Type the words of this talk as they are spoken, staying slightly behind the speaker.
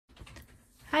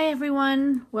Hi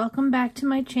everyone, welcome back to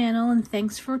my channel and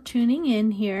thanks for tuning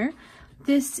in here.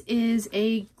 This is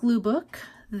a glue book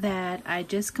that I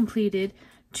just completed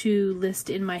to list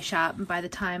in my shop, and by the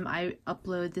time I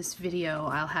upload this video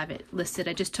I'll have it listed.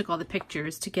 I just took all the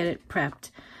pictures to get it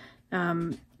prepped.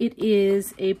 It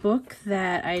is a book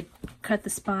that I cut the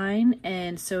spine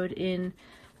and sewed in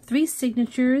 3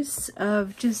 signatures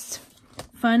of just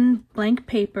fun blank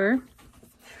paper.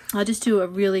 I'll just do a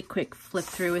really quick flip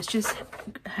through. It just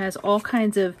has all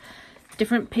kinds of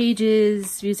different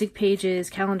pages, music pages,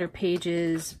 calendar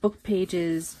pages, book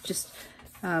pages, just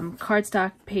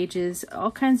cardstock pages,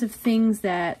 all kinds of things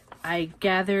that I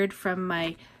gathered from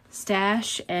my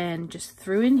stash and just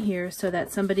threw in here so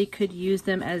that somebody could use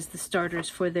them as the starters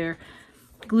for their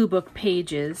glue book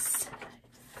pages.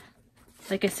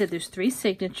 Like I said, there's 3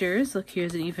 signatures. Look,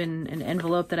 here's even an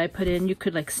envelope that I put in. You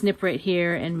could like snip right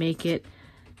here and make it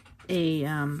a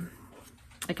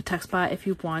like a tuck spot if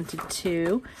you wanted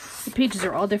to. The pages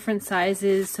are all different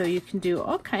sizes, so you can do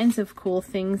all kinds of cool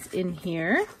things in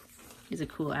here. Here's a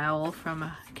cool owl from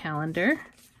a calendar.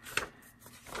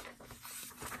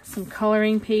 Some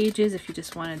coloring pages. If you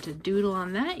just wanted to doodle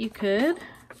on that, you could.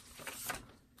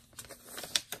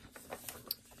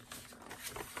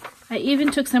 I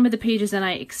even took some of the pages and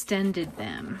I extended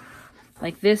them.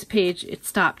 Like this page, it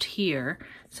stopped here,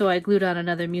 so I glued on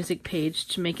another music page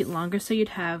to make it longer so you'd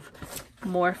have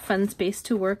more fun space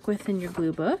to work with in your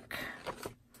glue book.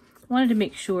 I wanted to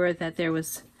make sure that there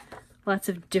was lots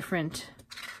of different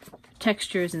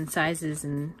textures and sizes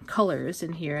and colors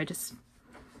in here.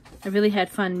 I really had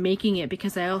fun making it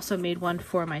because I also made one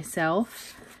for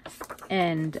myself,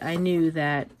 and I knew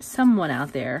that someone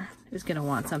out there is going to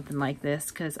want something like this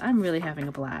because I'm really having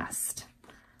a blast.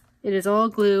 It is all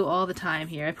glue all the time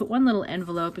here. I put one little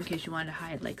envelope in case you wanted to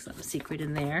hide like something secret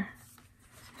in there.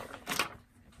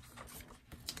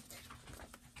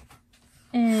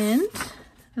 And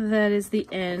that is the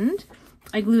end.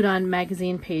 I glued on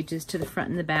magazine pages to the front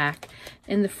and the back.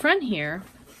 In the front here,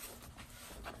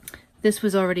 this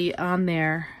was already on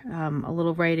there, a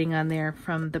little writing on there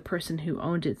from the person who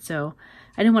owned it, so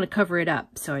I didn't want to cover it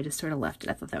up, so I just sort of left it.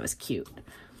 I thought that was cute.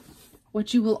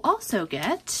 What you will also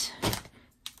get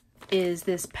is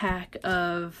this pack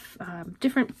of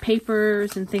different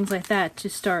papers and things like that to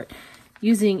start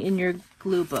using in your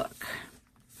glue book.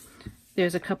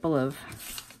 There's a couple of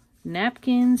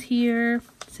napkins here,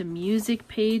 some music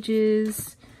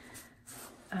pages.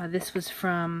 This was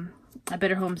from A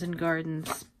Better Homes and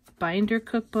Gardens binder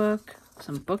cookbook,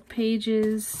 some book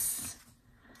pages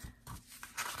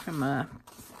from a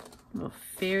little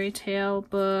fairy tale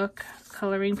book,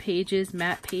 coloring pages,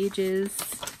 matte pages.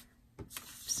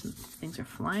 Some things are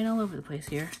flying all over the place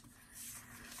here.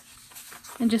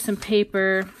 And just some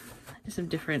paper, just some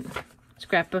different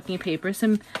scrapbooking paper,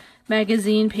 some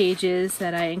magazine pages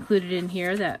that I included in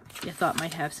here that I thought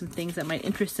might have some things that might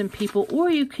interest some people, or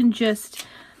you can just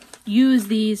use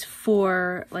these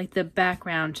for like the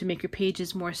background to make your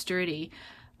pages more sturdy.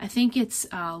 I think it's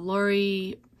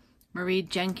Lori Marie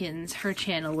Jenkins, her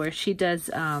channel, where she does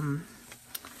a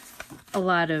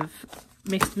lot of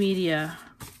mixed media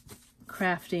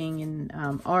crafting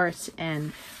and art,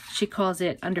 and she calls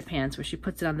it underpants, where she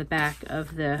puts it on the back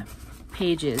of the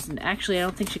pages. And actually I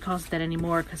don't think she calls it that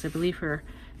anymore because I believe her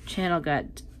channel got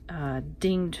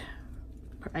dinged,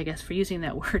 I guess, for using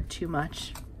that word too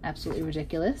much. Absolutely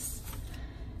ridiculous.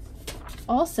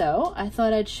 Also, I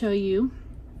thought I'd show you,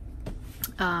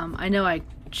 I know I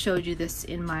showed you this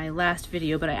in my last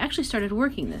video, but I actually started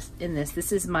working in this.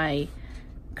 This is my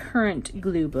current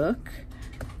glue book.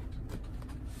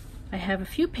 I have a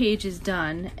few pages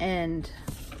done, and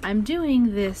I'm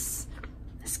doing this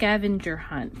scavenger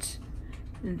hunt.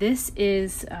 This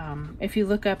is, if you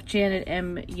look up Janet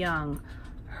M. Young,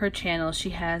 her channel,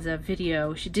 she has a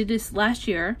video. She did this last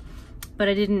year, but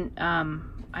I didn't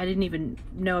even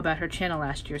know about her channel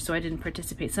last year, so I didn't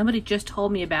participate. Somebody just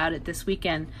told me about it this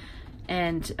weekend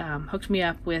and hooked me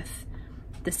up with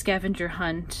the scavenger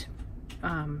hunt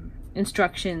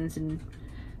instructions and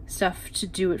stuff to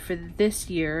do it for this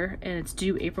year, and it's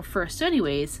due April 1st. So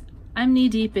anyways, I'm knee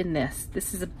deep in this.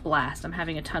 This is a blast. I'm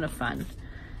having a ton of fun.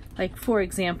 Like, for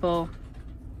example,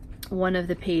 one of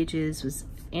the pages was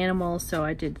animals, so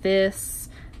I did this.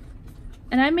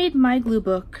 And I made my glue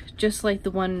book just like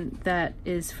the one that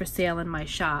is for sale in my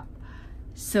shop,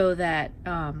 so that,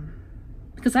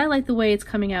 because I like the way it's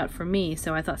coming out for me,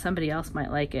 so I thought somebody else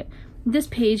might like it. This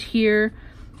page here,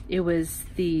 it was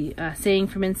the saying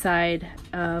from inside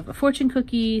of a fortune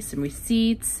cookie, some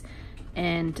receipts,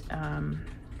 and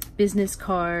business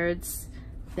cards.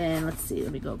 Then let's see,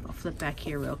 I'll flip back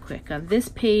here real quick. On this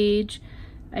page,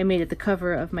 I made it the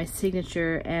cover of my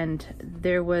signature, and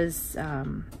there was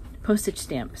postage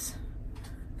stamps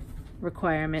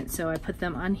requirement, so I put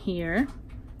them on here.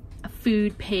 A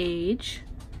food page,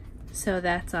 so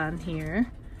that's on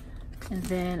here. And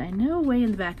then I know way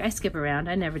in the back, I skip around,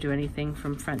 I never do anything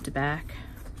from front to back.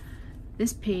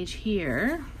 This page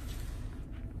here,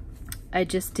 I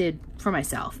just did for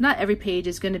myself. Not every page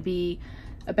is going to be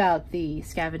about the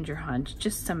scavenger hunt,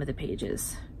 just some of the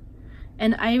pages.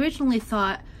 And I originally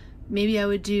thought maybe I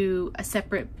would do a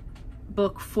separate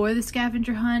book for the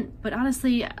scavenger hunt, but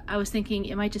honestly I was thinking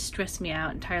it might just stress me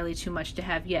out entirely too much to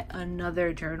have yet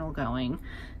another journal going.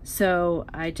 So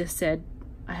I just said,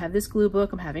 I have this glue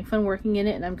book, I'm having fun working in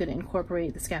it, and I'm going to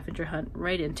incorporate the scavenger hunt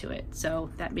right into it.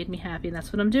 So that made me happy, and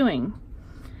that's what I'm doing.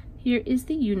 Here is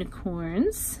the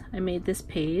unicorns. I made this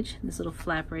page, this little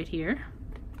flap right here.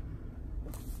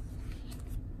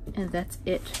 And that's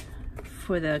it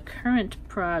for the current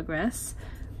progress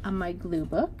on my glue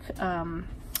book.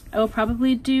 I will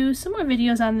probably do some more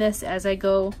videos on this as I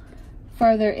go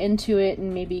farther into it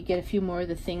and maybe get a few more of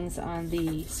the things on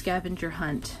the scavenger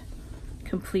hunt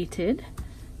completed.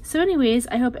 So anyways,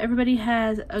 I hope everybody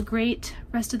has a great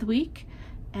rest of the week.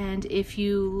 And if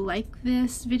you like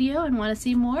this video and want to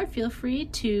see more, feel free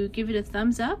to give it a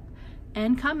thumbs up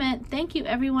and comment. Thank you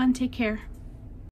everyone. Take care.